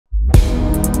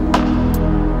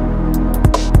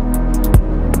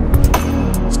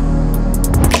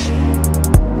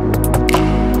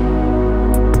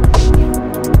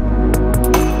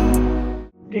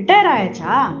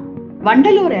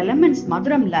Vandalur elements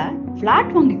மதுரம்ல flat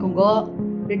வாங்கிக்கோங்க.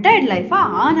 Retired லைஃபா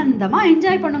ஆனந்தமா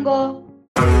enjoy பண்ணுங்க.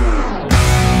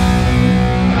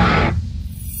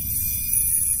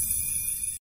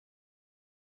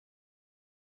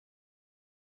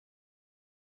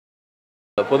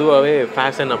 பொதுவாகவே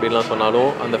ஃபேஷன் அப்படின்லாம்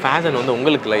சொன்னாலும் அந்த ஃபேஷன் வந்து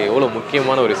உங்களுக்கு எவ்வளோ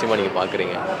முக்கியமான ஒரு விஷயமா நீங்கள்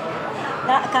பார்க்குறீங்க?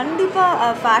 கண்டிப்பாக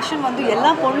ஃபேஷன் வந்து எல்லா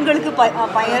பொண்களுக்கு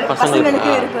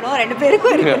பசங்களுக்கும் இருக்கணும், 2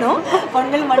 பேருக்கும் இருக்கணும்,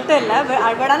 பொண்கள் மட்டும் இல்லை.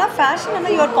 பட் ஆனால் ஃபேஷன்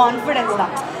வந்து யுவர் கான்ஃபிடென்ஸ்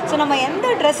தான். ஸோ நம்ம எந்த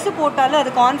ட்ரெஸ்ஸு போட்டாலும்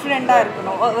அது கான்ஃபிடென்ட்டாக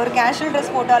இருக்கணும். ஒரு கேஷுவல்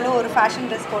ட்ரெஸ் போட்டாலும் ஒரு ஃபேஷன்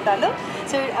ட்ரெஸ் போட்டாலும்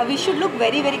so we should look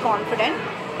very very confident.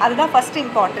 அதுதான் ஃபஸ்ட்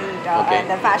இம்பார்ட்டண்ட்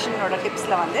இந்த ஃபேஷனோட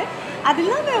டிப்ஸில் வந்து. அது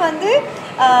இல்லாமல் வந்து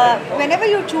whenever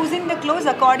you're choosing the clothes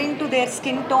according to their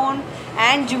skin tone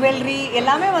and jewelry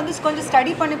எல்லாமே வந்து கொஞ்சம்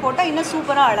ஸ்டடி பண்ணி போட்டால் இன்னும்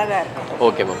சூப்பராக அழகாக இருக்கும்.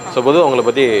 Okay ma'am. ஸோ பொதுவாக உங்களை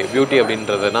பற்றி பியூட்டி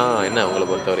அப்படின்றதுனா என்ன உங்களை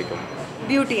பொறுத்த வரைக்கும்?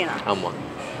 பியூட்டினா? ஆமாம்,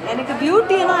 எனக்கு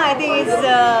பியூட்டினா I think is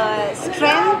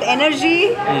strength, energy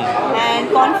and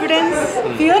confidence,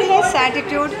 fearless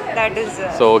attitude. That is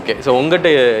so okay. So உங்கள்கிட்ட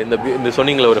இந்த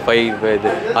சொன்னீங்களே ஒரு 5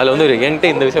 இது, அதில் வந்து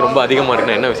என்கிட்ட இந்த விஷயம் ரொம்ப அதிகமாக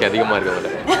இருக்குன்னா என்ன விஷயம் அதிகமாக இருக்குது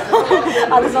அதில்?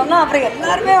 அது சொன்னால் அப்புறம்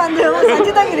எல்லாருமே வந்து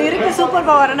சஞ்சிதாக்கு இது இருக்குது சூப்பர்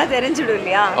பவர்னா தெரிஞ்சிடும்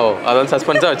இல்லையா? ஓ, அதாவது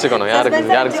சஸ்பென்ஸாக வச்சுக்கணும்.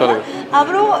 யாருக்கு சொல்லுங்க.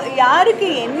 அப்புறம் யாருக்கு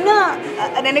என்ன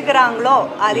நினைக்கிறாங்களோ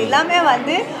அது எல்லாமே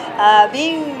வந்து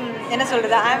பீயிங் என்ன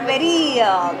சொல்கிறது, ஐ am very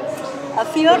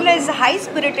fearless high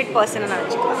spirited person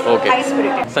நினச்சிக்கிறேன். Okay. High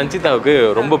spirited. சஞ்சிதாவுக்கு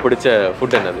ரொம்ப பிடிச்ச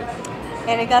ஃபுட் என்னது?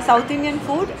 எனக்கு south Indian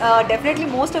food definitely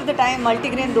most of the time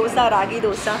multigrain dosa, ragi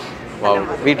dosa.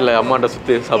 வீட்டில் அம்மாட்ட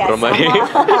சுற்றி சாப்பிட்ற மாதிரி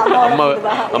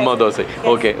அம்மா தோசை.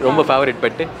 ஓகே. ரொம்ப favourite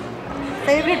bed?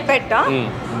 Favourite beta?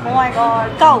 Oh my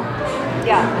God, gov.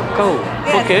 Yeah, gov.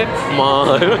 Okay.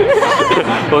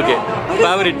 Okay.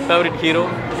 Favourite hero?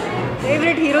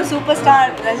 Favorite hero superstar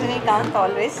Rajinikanth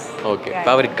always. Okay. Yeah.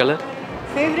 Favorite color?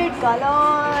 Favorite color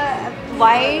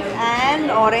white and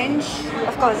orange,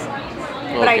 of course.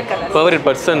 Okay. Bright color. Favorite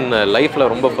person life la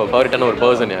romba favorite ana or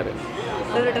person yaru?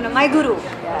 Favorite ana my guru.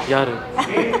 Yaru?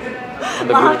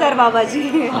 Mahathar Babaji.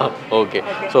 Okay.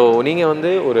 So நீங்கள் வந்து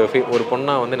ஒரு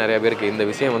பொண்ணாக வந்து நிறைய பேருக்கு இந்த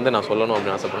விஷயம் வந்து நான் சொல்லணும்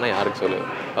அப்படின்னு ஆசைப்பட்னா யாருக்கு சொல்லுவேன்?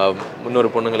 இன்னொரு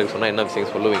பொண்ணுங்களுக்கு சொன்னால் என்ன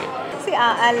விஷயம் சொல்லுவீங்க?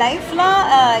 லைஃப்பில்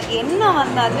என்ன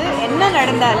வந்தாலும் என்ன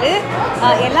நடந்தாலும்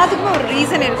எல்லாத்துக்குமே ஒரு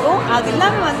ரீசன் இருக்கும். அது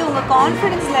இல்லாமல் வந்து உங்கள்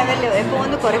கான்ஃபிடென்ஸ் லெவல் எப்போ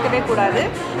வந்து குறைக்கவே கூடாது.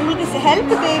 உங்களுக்கு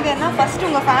ஹெல்ப் தேவைன்னா ஃபஸ்ட்டு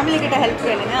உங்கள் ஃபேமிலிக்கிட்ட ஹெல்ப்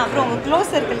கேளுங்க, அப்புறம் உங்கள்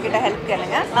க்ளோஸ் சர்க்கிள்கிட்ட ஹெல்ப்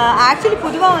கேளுங்க. ஆக்சுவலி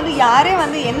பொதுவாக வந்து யாரே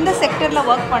வந்து எந்த செக்டரில்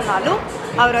ஒர்க் பண்ணாலும்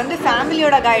அவர் வந்து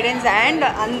ஃபேமிலியோட கைடன்ஸ் அண்ட்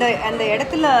அந்த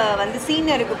இடத்துல வந்து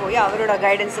சீனியருக்கு போய் அவரோட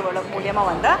கைடன்ஸ் மூலியமாக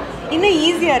வந்தால் இன்னும்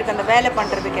ஈஸியாக இருக்குது அந்த வேலை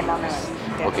பண்ணுறதுக்கு எல்லாமே.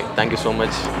 Okay, thank you so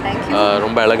much.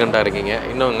 ரொம்ப எலகண்ட்டாக இருக்கீங்க.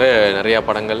 இன்னும் நிறையா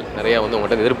படங்கள் நிறையா வந்து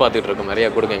உங்கள்கிட்ட எதிர்பார்த்துட்டு இருக்கோம், நிறையா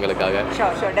கொடுங்க எங்களுக்காக.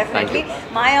 Sure definitely.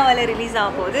 மாயாவால் ரிலீஸ் ஆக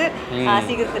போகுது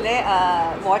சீக்கிரத்தில்.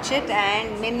 Watch it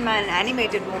and மின்மேன்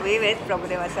animated movie with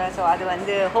Prabhudeva sir. So அது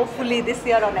வந்து hopefully this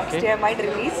year R next year might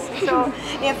release. So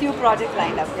a few projects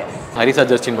lined up there. Harisha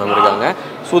Justin ma'am இருக்காங்க,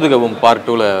 சூதுகவும் பார்ட்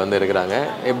 2ல வந்து இருக்கிறாங்க.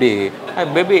 எப்படி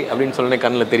பேபி அப்படின்னு சொன்னே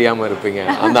கண்ணில் தெரியாமல் இருப்பீங்க,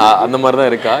 அந்த மாதிரி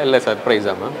தான் இருக்கா இல்லை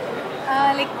சர்ப்ரைஸா மேம்?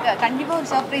 லைக் கண்டிப்பாக ஒரு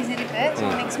சர்ப்ரைஸ் இருக்குது. ஸோ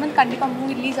நெக்ஸ்ட் மந்த் கண்டிப்பாக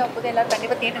மூவி ரிலீஸ் ஆக போது எல்லாரும்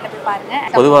கண்டிப்பாக தியேட்டரில் போய் பாருங்கள்.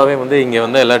 பொதுவாகவே வந்து இங்கே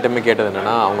வந்து எல்லார்ட்டையுமே கேட்டது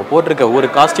என்னென்னா அவங்க போட்டிருக்க ஒரு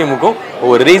காஸ்டியூமுக்கும்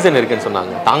ஒரு ரீசன் இருக்குன்னு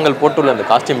சொன்னாங்க. தாங்கள் போட்டுள்ள அந்த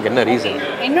காஸ்டியூமுக்கு என்ன ரீசன்?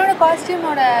 என்னோட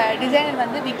காஸ்டியூமோட டிசைனர்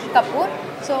வந்து விக்கி கபூர்.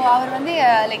 ஸோ அவர் வந்து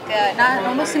லைக் நான்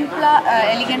ரொம்ப சிம்பிளாக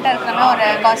எலிகெண்ட்டாக இருக்கிற மாதிரி ஒரு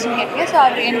காஸ்டியூம் கேட்குறேன். ஸோ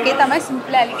அவர் எனக்கு ஏற்ற மாதிரி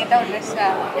சிம்பிளாக எலிகெண்ட்டாக ஒரு ட்ரெஸ்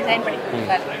டிசைன் பண்ணி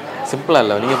கொடுத்துருக்காரு. சிம்பிளாக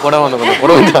இல்லை, நீங்கள் போட வந்து கொஞ்சம்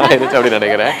போட வேண்டியது அப்படின்னு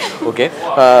நினைக்கிறேன். ஓகே.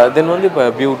 தென் வந்து இப்போ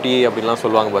பியூட்டி அப்படின்லாம்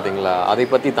சொல்லுவாங்க பார்த்தீங்களா, அதை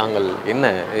பற்றி தாங்கள்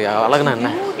என்ன அழகுனா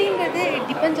என்ன? பியூட்டிங்கிறது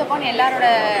டிபெண்ட்ஸ் அப்பான் எல்லாரோட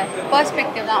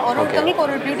பெர்ஸ்பெக்டிவ் தான். ஒருத்தவங்களுக்கு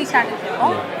ஒரு பியூட்டி ஸ்டாண்டர்ட்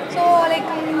இருக்கும். So like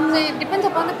depends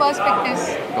upon the perspectives.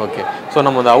 Okay. So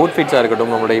நம்ம அந்த அவுட்ஃபிட்ஸாக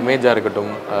இருக்கட்டும், நம்மளோட இமேஜாக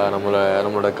இருக்கட்டும்,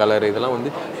 நம்மளோட கலர் இதெல்லாம் வந்து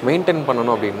மெயின்டைன்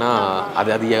பண்ணணும் அப்படின்னா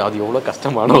அது எவ்வளோ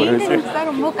கஷ்டமான ஒரு விஷயம்?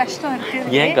 ரொம்ப கஷ்டம்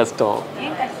இருக்குது. ஏன் கஷ்டம்?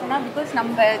 கஷ்டம்னா பிகாஸ்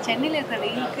நம்ம சென்னையில் இருக்கிற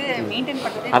வெயிலுக்கு மெயின்டைன்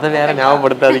பண்ணுறது அதை வேற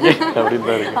ஞாபகப்படுத்தாதீங்க அப்படின்னு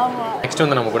தான் இருக்கு. நெக்ஸ்ட்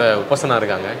வந்து நம்ம கூட உபாசனா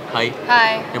இருக்காங்க. ஹாய்.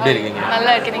 எப்படி இருக்கீங்க?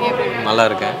 நல்லா இருக்கீங்க? நல்லா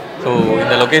இருக்கேன். ஸோ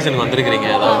இந்த லொக்கேஷனுக்கு வந்திருக்கிறீங்க,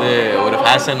 அதாவது ஒரு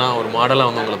ஃபேஷனாக ஒரு மாடலாக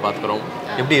வந்து உங்களை பார்த்துக்கிறோம்.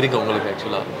 எப்படி இருக்குது உங்களுக்கு?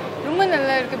 ஆக்சுவலாக ரொம்ப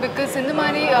நல்லா இருக்குது. பிகாஸ் இந்த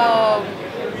மாதிரி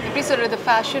எப்படி சொல்கிறது,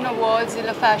 ஃபேஷன் அவார்ட்ஸ்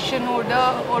இல்லை ஃபேஷனோட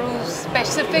ஒரு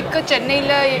ஸ்பெசிஃபிக்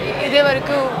சென்னையில் இதே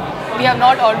வரைக்கும் we have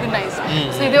not organized.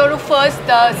 So இது ஒரு first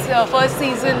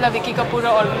seasonல விக்கி கபூர்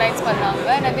ஆர்கனைஸ் பண்ணாங்க.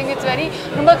 and I think it's very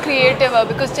ரொம்ப கிரியேட்டிவாக.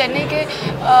 பிகாஸ் சென்னைக்கு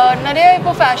நிறைய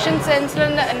இப்போ ஃபேஷன்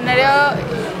சென்ஸில் நிறையா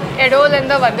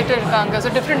இடோலேருந்து வந்துட்டு இருக்காங்க. ஸோ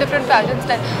டிஃப்ரெண்ட் ஃபேஷன்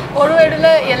ஸ்டைல் ஒரு இடத்துல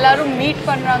எல்லாரும் மீட்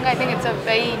பண்ணுறாங்க. I think it's a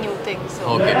very new thing. So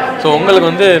okay. So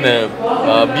உங்களுக்கு வந்து இந்த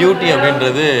பியூட்டி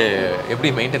அப்படின்றது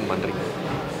எப்படி மெயின்டைன் பண்ணுறீங்க?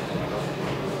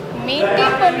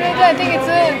 மெயின்டைன் பண்ணுறது ஐ திங்க்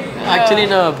இட்ஸ் ஆக்சுவலி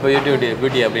நான்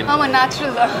பியூட்டி அப்படின்னு ஆமாம்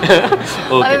நேச்சுரல் தான்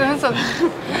அதுதான் சொல்லுவேன்.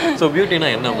 ஸோ பியூட்டினா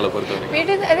என்ன உங்களை பொறுத்தவரை?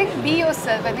 Beauty I think be your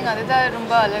self. I think அதுதான்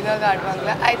ரொம்ப அழகாக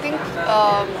காட்டுவாங்களே. ஐ திங்க்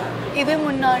இது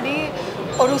முன்னாடி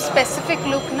ஒரு ஸ்பெசிஃபிக்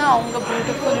லுக்னா அவங்க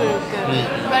பியூட்டிஃபுல் இருக்குது.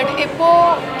 பட்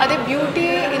இப்போது அதே பியூட்டி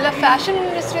இல்லை ஃபேஷன்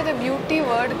இண்டஸ்ட்ரி அது பியூட்டி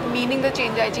வேர்டு மீனிங் தான்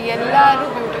சேஞ்ச் ஆயிடுச்சு.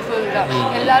 எல்லாரும் பியூட்டிஃபுல் தான்,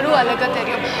 எல்லாரும் அழகாக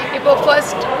தெரியும். இப்போ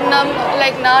ஃபர்ஸ்ட்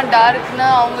நான் டார்க்னா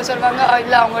அவங்க சொல்லுவாங்க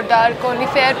இல்லை அவங்க dark only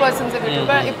fair persons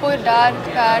beautiful. இப்போ dark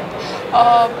fat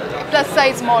plus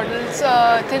size models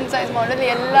தின் சைஸ் மாடல்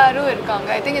எல்லாரும் இருக்காங்க.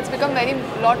 I think it's become very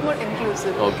lot more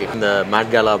inclusive. Okay, இந்த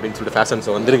மேட் கேலா அப்படின்னு சொல்லிட்டு ஃபேஷன்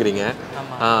ஷோ வந்துருக்கிறீங்க.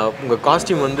 உங்கள்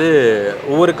காஸ்டியூம் வந்து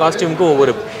ஒவ்வொரு காஸ்டியூமுக்கும்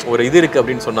ஒரு இது இருக்குது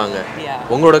அப்படின்னு சொன்னாங்க.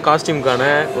 உங்களோட காஸ்டியூமுக்கான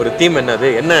ஒரு தீம் என்னது,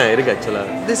 என்ன இருக்குது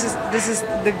ஆக்சுவலாக? This is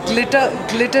the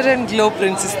glitter and glow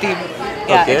princess theme.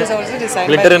 Yeah, okay. It is also designed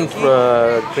glitter by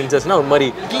and princessனா ஒரு மாதிரி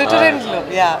glitter and glow.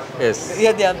 Yeah. Yes.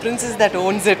 Yeah, the princess that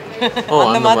owns it.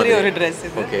 அந்த மாதிரி ஒரு dress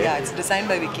இது. Okay. Yeah, it's designed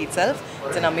by Vicky itself.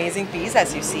 It's an amazing piece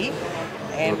as you see.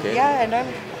 And okay. Yeah, and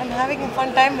I'm having a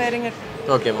fun time wearing it.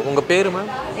 Okay ma'am. உங்கள் பேர்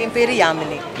ma'am? என் பேர்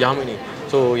Yamini. Yamini.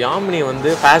 So Yamini வந்து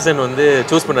fashion வந்து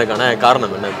choose பண்ணுறதுக்கான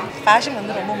காரணம் என்ன? Fashion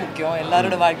வந்து ரொம்ப முக்கியம்,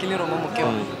 எல்லாரோட வாழ்க்கையிலையும் ரொம்ப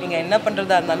முக்கியம். நீங்கள் என்ன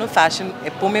பண்ணுறதா இருந்தாலும் ஃபேஷன்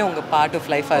எப்போவுமே உங்கள் பார்ட் ஆஃப்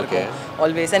லைஃபாக இருக்கும்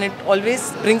always. And it always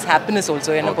brings happiness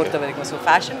also என்னை பொறுத்த வரைக்கும். ஸோ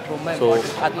ஃபேஷன் ரொம்ப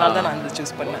இம்பார்ட்டன்ட். அதனால தான் நான் வந்து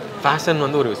சூஸ் பண்ணேன். ஃபேஷன்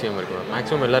வந்து ஒரு விஷயம் இருக்கும்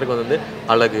மேக்ஸிமம் எல்லாருக்கும் வந்து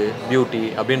அழகு பியூட்டி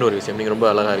அப்படின்ற ஒரு விஷயம். நீங்கள் ரொம்ப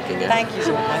அழகாக இருக்கீங்க. Thank you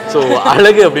so much. ஸோ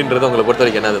அழகு அப்படின்றது உங்களை பொறுத்த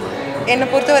வரைக்கும் என்னது மேம்? என்னை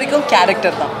பொறுத்த வரைக்கும்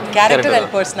கேரக்டர் தான். Character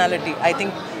and personality. I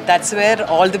think that's where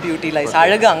all the beauty lies.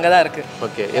 அழகு அங்கே தான் இருக்குது.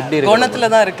 ஓகே, எப்படி குணத்தில்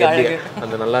தான் இருக்குது அழகு.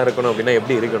 அந்த நல்லா இருக்கணும் அப்படின்னா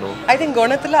எப்படி இருக்கணும்? ஐ திங்க்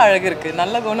குணத்தில் அழகு இருக்குது.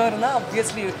 நல்ல குணம் இருந்தால்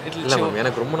ஆப்வியஸ்லி இட் இல்லை மேம்,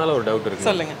 எனக்கு ரொம்ப நாளாக ஒரு டவுட் இருக்குது.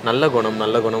 சொல்லுங்க. நல்ல குணம்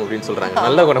அப்படின்னு சொல்கிறாங்க.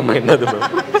 நல்ல குணம் என்னது மேம்?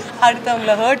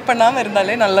 அடுத்தவங்களை ஹர்ட் பண்ணாமல்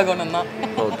இருந்தாலே நல்ல குணம் தான்.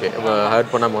 ஓகே,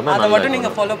 ஹர்ட் பண்ணாமல் வந்தால் அதை மட்டும்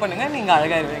நீங்கள் ஃபாலோ பண்ணுங்கள், நீங்கள்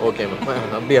அழகாக இருவீங்க. Okay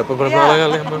ma'am. அப்படி அப்போ கூட அழகாக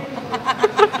இல்லையா ma'am?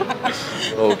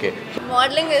 Okay.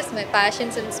 Modelling is my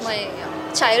passion since my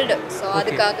childhood. So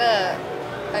அதுக்காக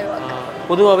ஐ ஒர்க்.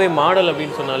 பொதுவாகவே மாடல்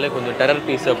அப்படின்னு சொன்னாலே கொஞ்சம் டெரர்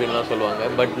பீஸ் அப்படின்லாம் சொல்லுவாங்க.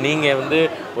 பட் நீங்கள் வந்து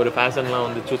ஒரு ஃபேஷன்லாம்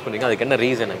வந்து சூஸ் பண்ணுறீங்க, அதுக்கு என்ன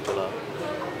ரீசன் ஆக்சுவலாக?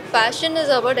 Fashion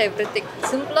is about everything.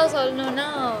 சிம்பிளாக சொல்லணுன்னா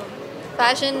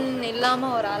ஃபேஷன்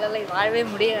இல்லாமல் ஒரு ஆளால் வாழவே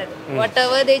முடியாது. What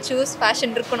ever they choose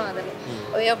fashion இருக்கணும். அதில்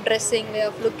way of dressing, way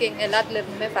of looking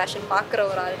எல்லாத்துலேருந்துமே fashion பார்க்குற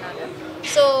ஒரு ஆள்னால.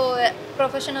 ஸோ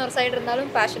ப்ரொஃபஷன் ஒரு சைடு இருந்தாலும்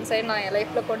ஃபேஷன் சைடு நான் என்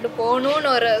லைஃப்பில் கொண்டு போகணுன்னு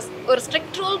ஒரு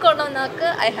ஸ்ட்ரிக்ட் ரூல் கொண்டு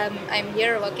வந்தாக்க I am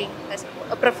here working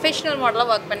professional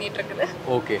மாடலாக ஒர்க் பண்ணிட்டு இருக்குது.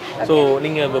 ஓகே. ஸோ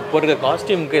நீங்கள் இப்போ போடுற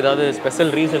காஸ்டியூமுக்கு ஏதாவது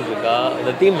ஸ்பெஷல் ரீசன் இருக்கா?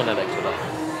 இந்த தீம் என்னது ஆக்சுவலாக?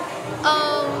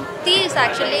 தீம்ஸ்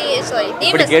ஆக்சுவலி சாரி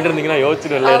இப்படி கேட்டிருந்தீங்கன்னா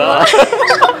யோசிச்சுட்டு இல்லைடா.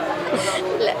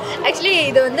 இல்லை ஆக்சுவலி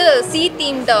இது வந்து C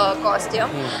themed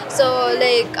costume. So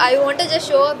like I want to just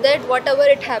show up that what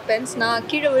ever it happens, நான்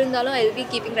கீழே விழுந்தாலும் I will be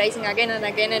keeping rising again and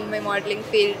again in my modelling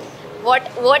field.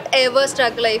 What ever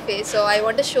struggle I face, so I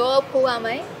want to show up who ஆம்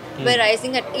ஐ by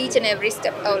rising at each and every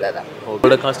step. அவ்வளோதான்.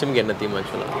 உங்களோட காஸ்டியூமுக்கு என்ன theme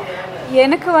ஆக்சுவலாக?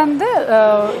 எனக்கு வந்து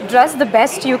dress the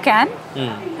best you can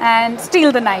and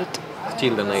steal the night.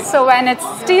 Steal the night. So when it's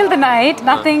steal the night,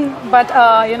 nothing but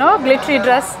glittery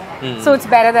dress suits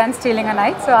better than stealing a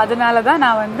night. So அதனால தான்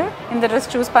நான் வந்து இந்த dress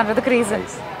choose பண்றதுக்கு reasons.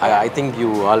 I think you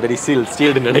already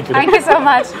stealed நினைக்கிறேன். Thank you so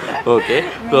much. Okay.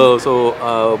 So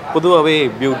பொதுவாகவே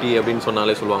beauty அப்படின்னு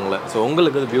சொன்னாலே சொல்லுவாங்களே. ஸோ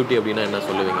உங்களுக்கு பியூட்டி அப்படின்னா என்ன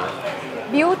சொல்லுவீங்க?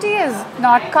 Beauty is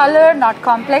not color, not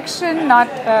complexion, not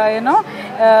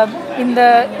in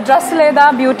the dress leda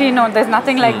beauty. No, there's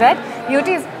nothing like that.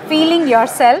 Beauty is feeling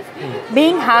yourself,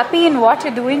 being happy in what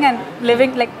you're doing and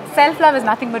living like self-love is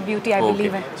nothing but beauty. I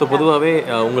believe in. So பொதுவாகவே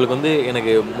உங்களுக்கு வந்து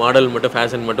எனக்கு model மட்டும்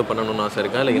fashion மட்டும் பண்ணணும்னு ஆசை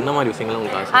இருக்கா, இல்லை என்ன மாதிரி விஷயங்கள்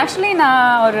உங்களுக்கு ஆசை? Actually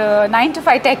நான் ஒரு 9 to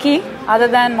 5 techie other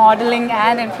than modeling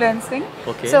and influencing.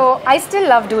 So I still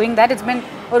love doing that. It's been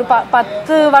ஒரு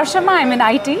 10 வருஷமா I'm in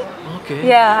IT.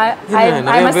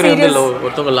 I'm a serious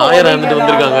ஒருத்தவங்க லாயரா இருந்துட்டு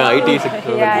வந்திருக்காங்க IT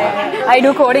sector. I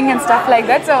do coding and stuff like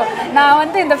that. So நான்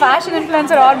வந்து இந்த fashion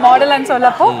influencer or model and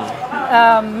சொல்லப்போ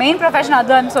main profession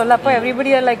அதுன்னு சொல்லப்போ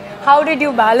everybody are like how did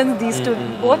you balance these two?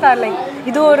 Both are like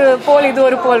இது ஒரு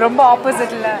போல் ரொம்ப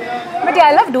ஆப்போசிட் இல்ல. But yeah,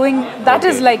 I love doing that.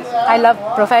 Is like I love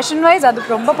profession wise அது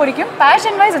ரொம்ப பிடிக்கும்,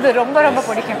 passion wise இது ரொம்ப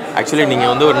பிடிக்கும். ஆக்சுவலி நீங்க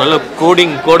வந்து ஒரு நல்ல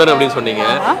கோடர் அப்படின்னு சொன்னீங்க.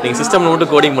 நீங்க சிஸ்டம்ல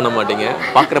மட்டும் கோடிங் பண்ண மாட்டீங்க,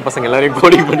 பாக்குற பசங்க எல்லாரையும்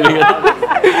கோடிங் பண்ணுவீங்க.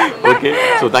 Okay,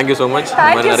 so thank you so much.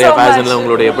 நிறைய ஃபேஷன்ல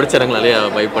உங்களுடைய பிடிச்ச இடங்களாலே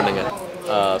வைப் பண்ணுங்க.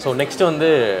 ஸோ நெக்ஸ்ட் வந்து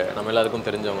நம்ம எல்லாருக்கும்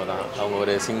தெரிஞ்சவங்க தான், அவங்க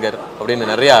ஒரு சிங்கர் அப்படின்னு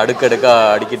நிறைய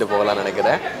அடுக்கடுக்காக அடுக்கிட்டு போகலாம்னு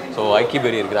நினைக்கிறேன். ஸோ ஐக்கி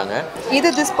பேரி இருக்கிறாங்க. இது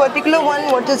this particular one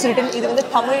what is written, இது வந்து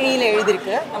தமிழில்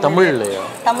எழுதியிருக்கு. தமிழ்லையா?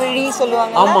 தமிழி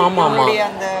சொல்லுவாங்க. ஆமாம்.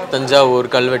 அந்த தஞ்சாவூர்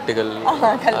கல்வெட்டுகள்,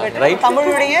 ரைட்?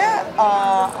 தமிழுடைய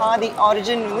ஆதி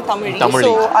ஆரிஜின் வந்து தமிழ்.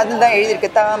 ஸோ அதுதான்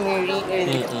எழுதியிருக்கு, தமிழி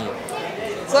எழுதியிருக்கு.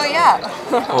 ஸோ யா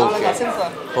அவ்வளோதான்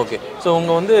சிம்பிள். ஓகே. ஸோ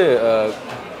உங்கள் வந்து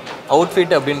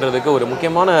அவுட்ஃபிட் அப்படின்றதுக்கு ஒரு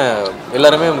முக்கியமான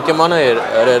எல்லாருமே முக்கியமான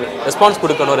ரெஸ்பான்ஸ்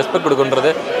கொடுக்கணும், ரெஸ்பெக்ட்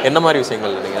கொடுக்கணுன்றது என்ன மாதிரி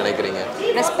விஷயங்கள் நீங்கள் நினைக்கிறீங்க?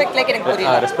 ரெஸ்பெக்ட் லைக் எனக்கு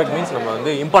புரியல. ரெஸ்பெக்ட் மீன்ஸ் நம்ம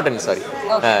வந்து இம்பார்ட்டன்ஸ், சாரி,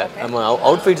 நம்ம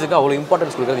அவுட்ஃபிட்ஸுக்கு அவ்வளோ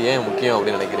இம்பார்ட்டன்ஸ் கொடுக்குறது ஏன் முக்கியம்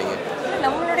அப்படின்னு நினைக்கிறீங்க?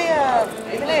 நம்மளுடைய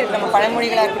இதில் நம்ம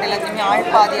பழமொழிகளாக இருக்கட்டும் எல்லாத்தையுமே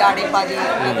ஆள் பாதி ஆடை பாதி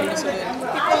அப்படின்னு சொல்லி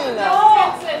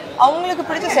அவங்களுக்கு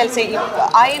பிடிச்ச செல்ஸை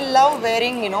I love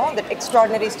wearing you know that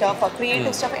extraordinary stuff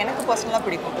creative stuff எனக்கு பர்சனலாக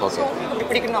பிடிக்கும். ஸோ உங்களுக்கு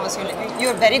பிடிக்கணும்னு அவசியம் இல்லை. You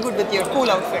are very good with your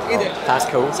cool outfit. இது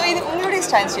ஸோ இது உங்களுடைய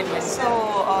style statement. So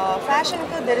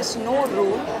ஃபேஷனுக்கு there is no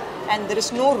rule and there is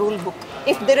no rule book.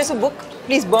 If there is a book,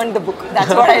 please burn the book.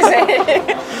 That's what I say.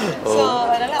 So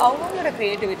அதனால அவங்களோட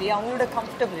creativity, அவங்களோட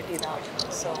comfortability தான்.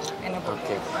 So என்ன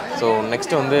okay. So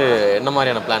next வந்து என்ன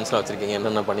மாதிரியான பிளான்ஸ்லாம் வச்சுருக்கீங்க,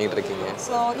 என்னென்ன பண்ணிகிட்டு இருக்கீங்க?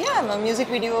 So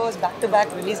music videos back to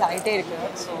back release ஆகிட்டே இருக்கு.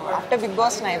 ஸோ ஆஃப்டர் பிக்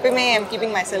பாஸ் நான் எப்பவுமே I'm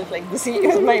keeping my self like busy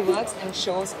with my works and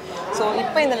shows. So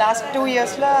இப்போ இந்த last 2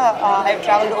 yearsல I have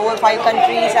travelled over 5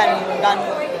 countries and done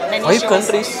many 5 shows.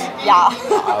 countries? Yeah.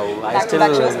 I still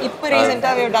இப்போ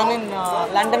ரீசெண்டாக we have done in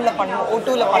லண்டன்ல பண்ணோம்,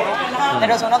 O2ல பண்ணோம்.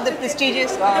 That was one of the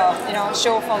prestigious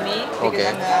show for me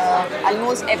because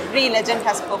almost every legend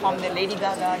has performed there. Lady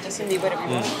Gala, Justin Bieber,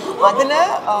 அதுல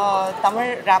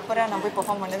தமிழ் ராப்பரா நான் போய்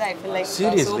perform பண்ணது I feel like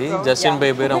seriously Justin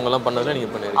Bieber அவங்கலாம் பண்ணதுல நீங்க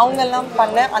பண்ணிருக்கீங்க. அவங்கலாம்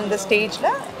பண்ண அந்த ஸ்டேஜ்ல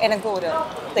எனக்கு ஒரு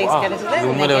ப்ரைஸ் கிடைச்சது.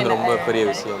 இது உண்மையிலே வந்து ரொம்ப பெரிய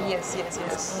விஷயம். எஸ்.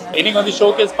 இன்னைக்கு வந்து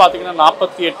ஷோகேஸ் பாத்தீங்கன்னா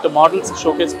 48 மாடல்ஸ்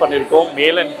ஷோகேஸ் பண்ணிருக்கோம்,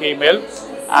 male and female.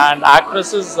 And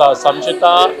actresses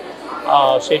Sanchita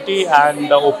Shetty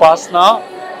and Upasana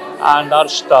and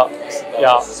Arshita.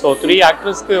 Yeah, so 3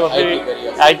 actresses வந்து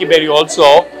Iykki also.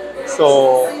 So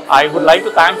I would like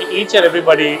to thank each and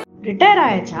everybody. Retire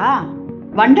ஆயாச்சா?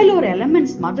 Vandalur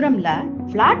elements மதுரம்ல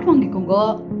flat வாங்கிக்கோங்க.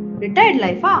 Retired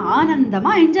லைஃபா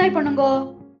ஆனந்தமா enjoy பண்ணுங்க.